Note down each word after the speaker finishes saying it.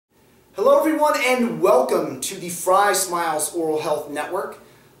Hello everyone and welcome to the Fry Smiles Oral Health Network.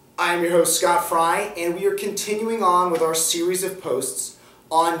 I am your host Scott Fry and we are continuing on with our series of posts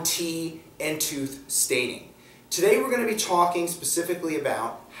on tea and tooth staining. Today we're going to be talking specifically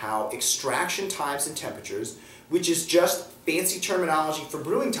about how extraction times and temperatures, which is just fancy terminology for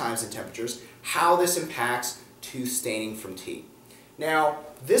brewing times and temperatures, how this impacts tooth staining from tea. Now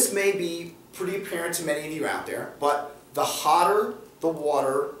this may be pretty apparent to many of you out there, but the hotter the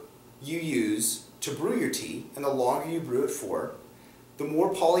water you use to brew your tea, and the longer you brew it for, the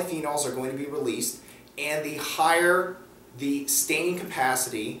more polyphenols are going to be released, and the higher the staining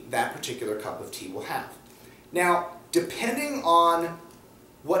capacity that particular cup of tea will have. Now, depending on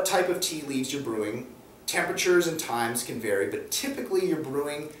what type of tea leaves you're brewing, temperatures and times can vary, but typically you're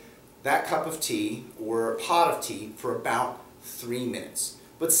brewing that cup of tea or pot of tea for about 3 minutes.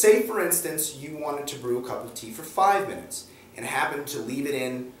 But say, for instance, you wanted to brew a cup of tea for 5 minutes and happened to leave it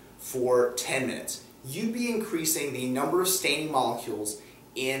in for 10 minutes. You'd be increasing the number of staining molecules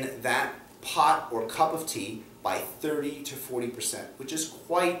in that pot or cup of tea by 30 to 40%, which is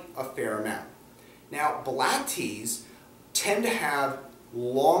quite a fair amount. Now, black teas tend to have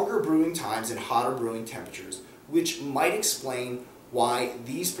longer brewing times and hotter brewing temperatures, which might explain why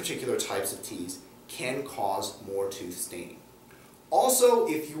these particular types of teas can cause more tooth staining. Also,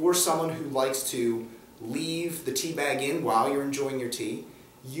 if you're someone who likes to leave the tea bag in while you're enjoying your tea,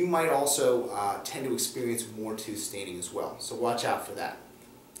 you might also tend to experience more tooth staining as well, so watch out for that.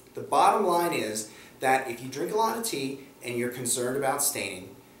 The bottom line is that if you drink a lot of tea and you're concerned about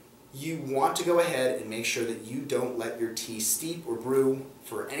staining, you want to go ahead and make sure that you don't let your tea steep or brew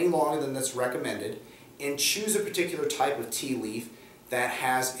for any longer than that's recommended, and choose a particular type of tea leaf that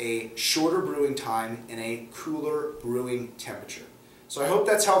has a shorter brewing time and a cooler brewing temperature. So I hope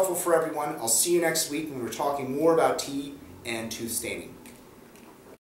that's helpful for everyone. I'll see you next week when we're talking more about tea and tooth staining.